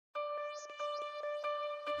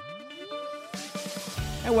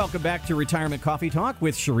And welcome back to Retirement Coffee Talk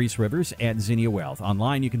with Sharice Rivers at Zinnia Wealth.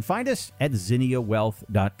 Online, you can find us at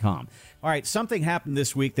zinniawealth.com. All right, something happened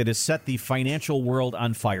this week that has set the financial world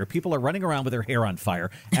on fire. People are running around with their hair on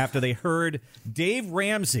fire after they heard Dave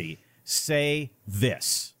Ramsey say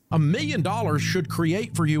this. $1 million should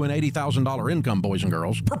create for you an $80,000 income, boys and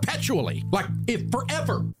girls, perpetually, like if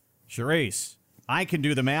forever. Sharice, I can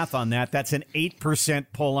do the math on that. That's an 8%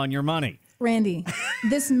 pull on your money. Randy,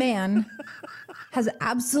 this man has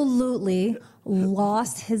absolutely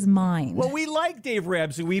lost his mind. Well, we like Dave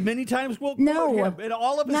Ramsey. We many times will No. quote him, and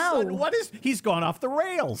all of a sudden, he's gone off the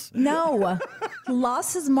rails. No, he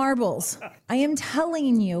lost his marbles. I am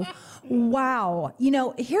telling you. Wow. You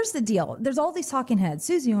know, here's the deal. There's all these talking heads,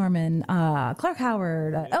 Susie Orman, Clark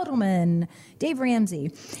Howard, Edelman, Dave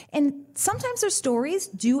Ramsey. And sometimes their stories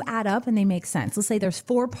do add up and they make sense. Let's say there's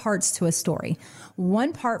 4 parts to a story.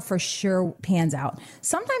 One part for sure pans out.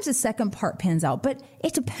 Sometimes the second part pans out, but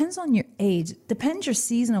it depends on your age, depends your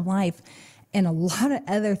season of life, and a lot of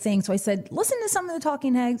other things. So I said, listen to some of the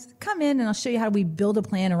talking heads, come in and I'll show you how we build a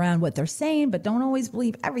plan around what they're saying, but don't always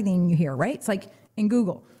believe everything you hear, right? It's like in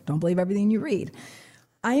Google. Don't believe everything you read.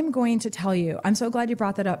 I am going to tell you, I'm so glad you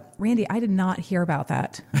brought that up. Randy, I did not hear about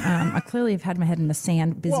that. I clearly have had my head in the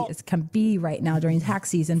sand, busy as can be right now during tax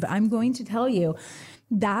season, but I'm going to tell you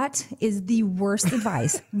that is the worst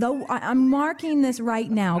advice. Though I'm marking this right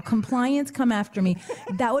now, compliance come after me.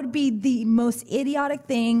 That would be the most idiotic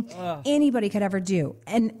thing anybody could ever do.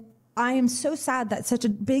 And I am so sad that such a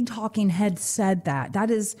big talking head said that. That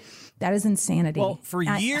is insanity. Well, for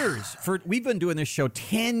years, we've been doing this show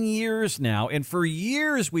 10 years now, and for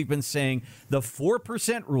years we've been saying the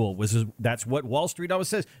 4% rule that's what Wall Street always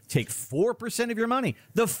says. Take 4% of your money.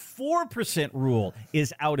 The 4% rule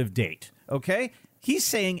is out of date, okay? He's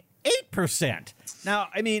saying 8%. Now,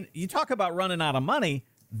 I mean, you talk about running out of money,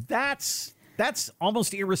 that's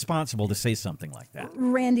almost irresponsible to say something like that.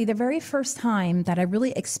 Randy, the very first time that I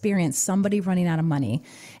really experienced somebody running out of money,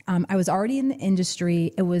 I was already in the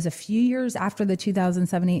industry. It was a few years after the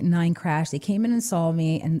 2007, 8, and 9 crash. They came in and saw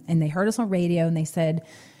me, and they heard us on radio, and they said,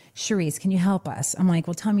 Sharice, can you help us? I'm like,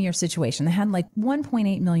 well, tell me your situation. They had like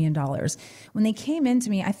 $1.8 million. When they came into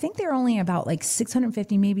me, I think they were only about like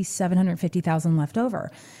 650, maybe 750,000 left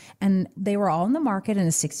over. And they were all in the market in a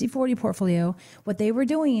 60-40 portfolio. What they were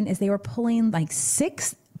doing is they were pulling like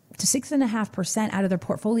 6 to 6.5% out of their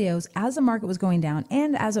portfolios as the market was going down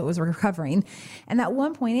and as it was recovering. And that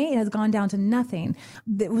 1.8 has gone down to nothing.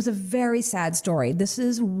 It was a very sad story. This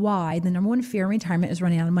is why the number one fear in retirement is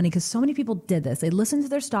running out of money, because so many people did this. They listened to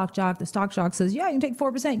their stock jock. The stock jock says, yeah, you can take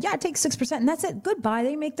 4%. Yeah, take 6%. And that's it. Goodbye.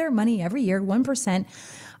 They make their money every year, 1%.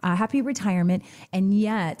 Happy retirement, and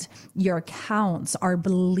yet your accounts are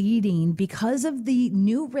bleeding because of the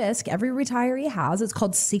new risk every retiree has. It's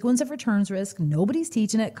called sequence of returns risk. Nobody's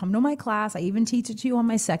teaching it. Come to my class. I even teach it to you on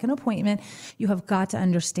my second appointment. You have got to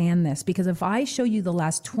understand this, because if I show you the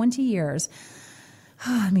last 20 years,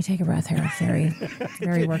 let me take a breath here.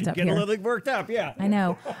 Very worked up here. Get a little worked up, yeah. I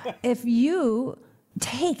know. If you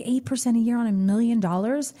take 8% a year on $1 million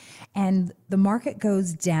and the market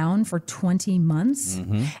goes down for 20 months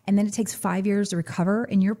and then it takes 5 years to recover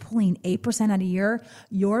and you're pulling 8% out a year,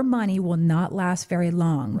 your money will not last very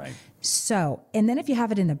long. Right. So, and then if you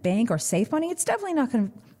have it in a bank or safe money, it's definitely not going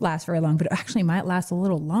to last very long, but it actually might last a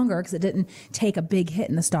little longer because it didn't take a big hit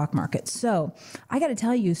in the stock market. So I got to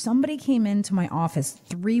tell you, somebody came into my office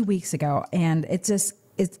 3 weeks ago, and it's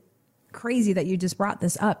crazy that you just brought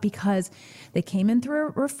this up, because they came in through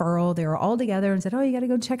a referral. They were all together and said, oh, you got to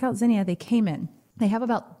go check out Zinnia. They came in. They have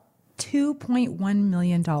about $2.1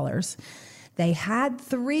 million. They had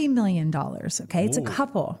 $3 million. Okay. It's a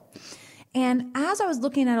couple. And as I was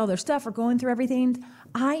looking at all their stuff or going through everything,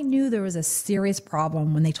 I knew there was a serious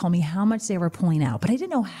problem when they told me how much they were pulling out, but I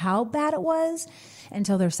didn't know how bad it was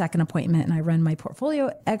until their second appointment. And I ran my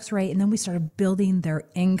portfolio X-ray, and then we started building their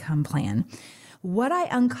income plan. What I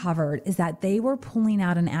uncovered is that they were pulling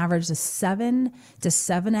out an average of 7 to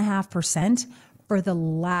 7.5% for the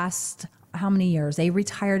last, how many years? They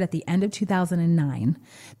retired at the end of 2009.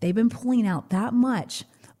 They've been pulling out that much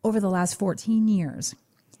over the last 14 years.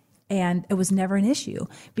 And it was never an issue,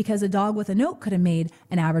 because a dog with a note could have made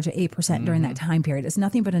an average of 8% during that time period. It's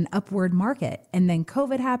nothing but an upward market. And then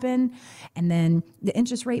COVID happened, and then the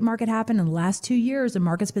interest rate market happened. In the last 2 years, the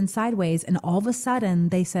market's been sideways. And all of a sudden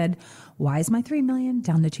they said, why is my $3 million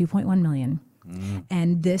down to $2.1 million?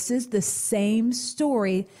 And this is the same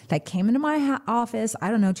story that came into my office,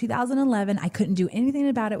 2011. I couldn't do anything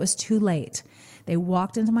about it. It was too late. They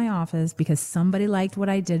walked into my office because somebody liked what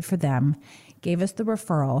I did for them, gave us the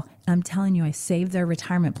referral. I'm telling you, I saved their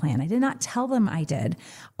retirement plan. I did not tell them I did.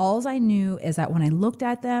 All I knew is that when I looked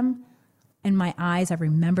at them in my eyes, I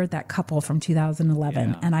remembered that couple from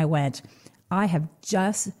 2011. And I went, I have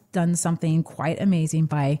just done something quite amazing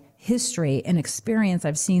by history and experience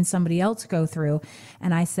I've seen somebody else go through.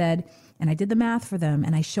 And I said, and I did the math for them,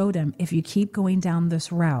 and I showed them, if you keep going down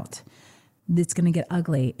this route, it's going to get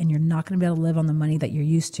ugly and you're not going to be able to live on the money that you're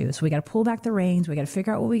used to. So we got to pull back the reins. We got to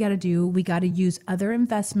figure out what we got to do. We got to use other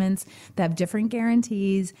investments that have different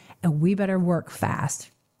guarantees, and we better work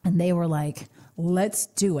fast. And they were like, let's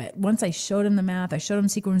do it. Once I showed them the math, I showed them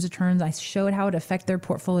sequence returns, I showed how it affect their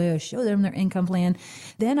portfolio, I showed them their income plan.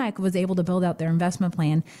 Then I was able to build out their investment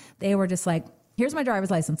plan. They were just like, here's my driver's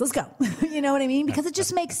license. Let's go. You know what I mean? Because it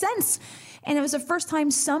just makes sense. And it was the first time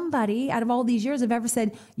somebody out of all these years have ever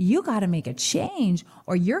said, you got to make a change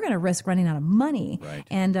or you're going to risk running out of money. Right.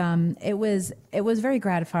 And it was very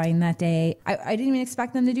gratifying that day. I didn't even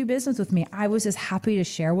expect them to do business with me. I was just happy to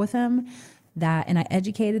share with them that, and I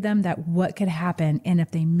educated them that what could happen. And if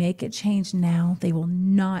they make a change now, they will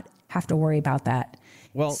not have to worry about that.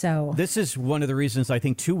 Well, this is one of the reasons I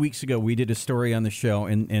think 2 weeks ago we did a story on the show,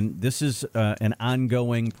 and this is an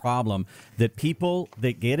ongoing problem, that people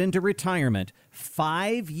that get into retirement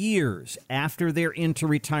 5 years after they're into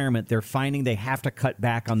retirement, they're finding they have to cut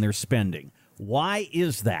back on their spending. Why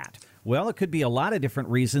is that? Well, it could be a lot of different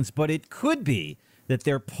reasons, but it could be that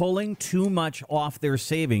they're pulling too much off their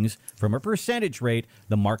savings from a percentage rate.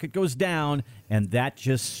 The market goes down, and that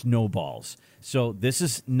just snowballs. So this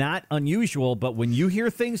is not unusual, but when you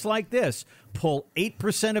hear things like this, pull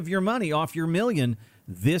 8% of your money off your million,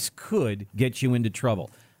 this could get you into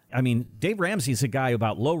trouble. I mean, Dave Ramsey's a guy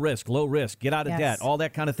about low risk, get out of debt, all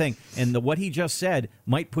that kind of thing. And what he just said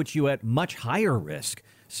might put you at much higher risk.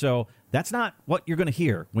 So that's not what you're going to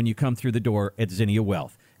hear when you come through the door at Zinnia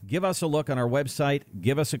Wealth. Give us a look on our website.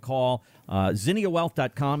 Give us a call.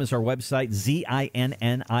 ZinniaWealth.com is our website,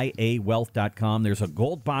 ZINNIA Wealth.com. There's a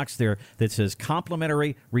gold box there that says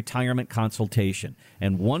complimentary retirement consultation.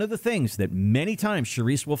 And one of the things that many times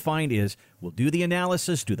Charisse will find is we'll do the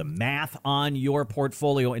analysis, do the math on your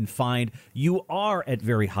portfolio, and find you are at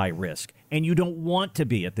very high risk and you don't want to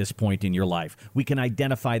be at this point in your life. We can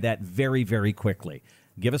identify that very, very quickly.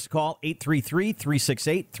 Give us a call,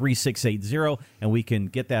 833-368-3680, and we can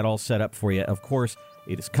get that all set up for you. Of course,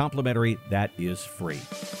 it is complimentary. That is free.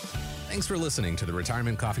 Thanks for listening to the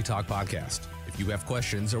Retirement Coffee Talk podcast. If you have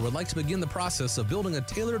questions or would like to begin the process of building a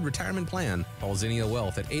tailored retirement plan, call Zinnia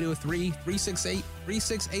Wealth at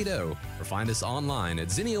 803-368-3680 or find us online at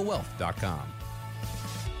ZinniaWealth.com.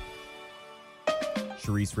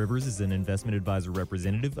 Charisse Rivers is an investment advisor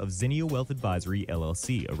representative of Zinnia Wealth Advisory,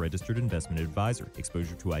 LLC, a registered investment advisor.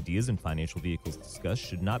 Exposure to ideas and financial vehicles discussed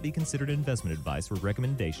should not be considered investment advice or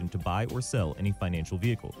recommendation to buy or sell any financial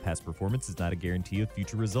vehicle. Past performance is not a guarantee of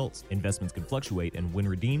future results. Investments can fluctuate and when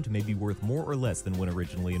redeemed may be worth more or less than when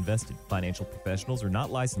originally invested. Financial professionals are not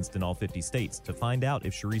licensed in all 50 states. To find out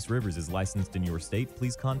if Charisse Rivers is licensed in your state,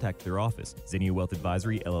 please contact their office. Zinnia Wealth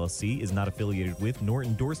Advisory, LLC is not affiliated with nor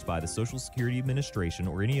endorsed by the Social Security Administration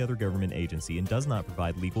or any other government agency and does not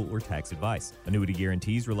provide legal or tax advice. Annuity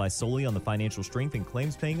guarantees rely solely on the financial strength and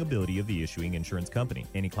claims-paying ability of the issuing insurance company.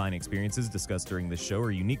 Any client experiences discussed during this show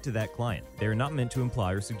are unique to that client. They are not meant to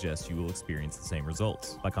imply or suggest you will experience the same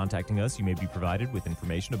results. By contacting us, you may be provided with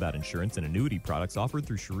information about insurance and annuity products offered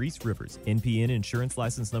through Charisse Rivers, NPN Insurance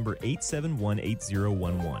License Number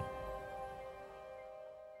 8718011.